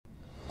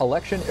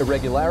Election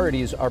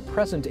irregularities are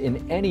present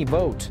in any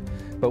vote.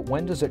 But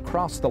when does it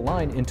cross the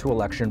line into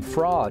election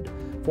fraud?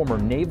 Former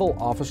naval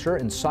officer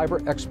and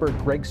cyber expert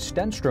Greg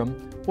Stenstrom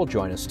will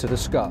join us to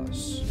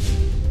discuss.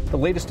 The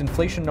latest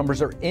inflation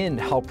numbers are in,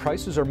 how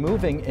prices are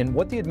moving, and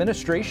what the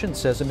administration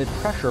says amid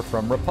pressure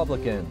from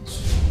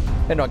Republicans.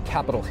 And on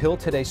Capitol Hill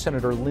today,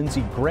 Senator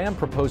Lindsay Graham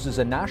proposes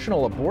a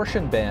national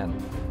abortion ban.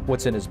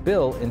 What's in his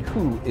bill and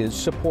who is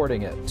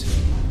supporting it?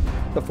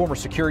 The former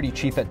security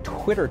chief at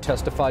Twitter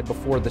testified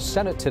before the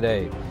Senate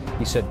today.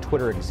 He said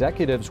Twitter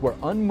executives were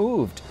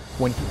unmoved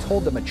when he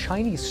told them a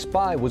Chinese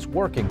spy was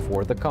working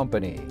for the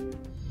company.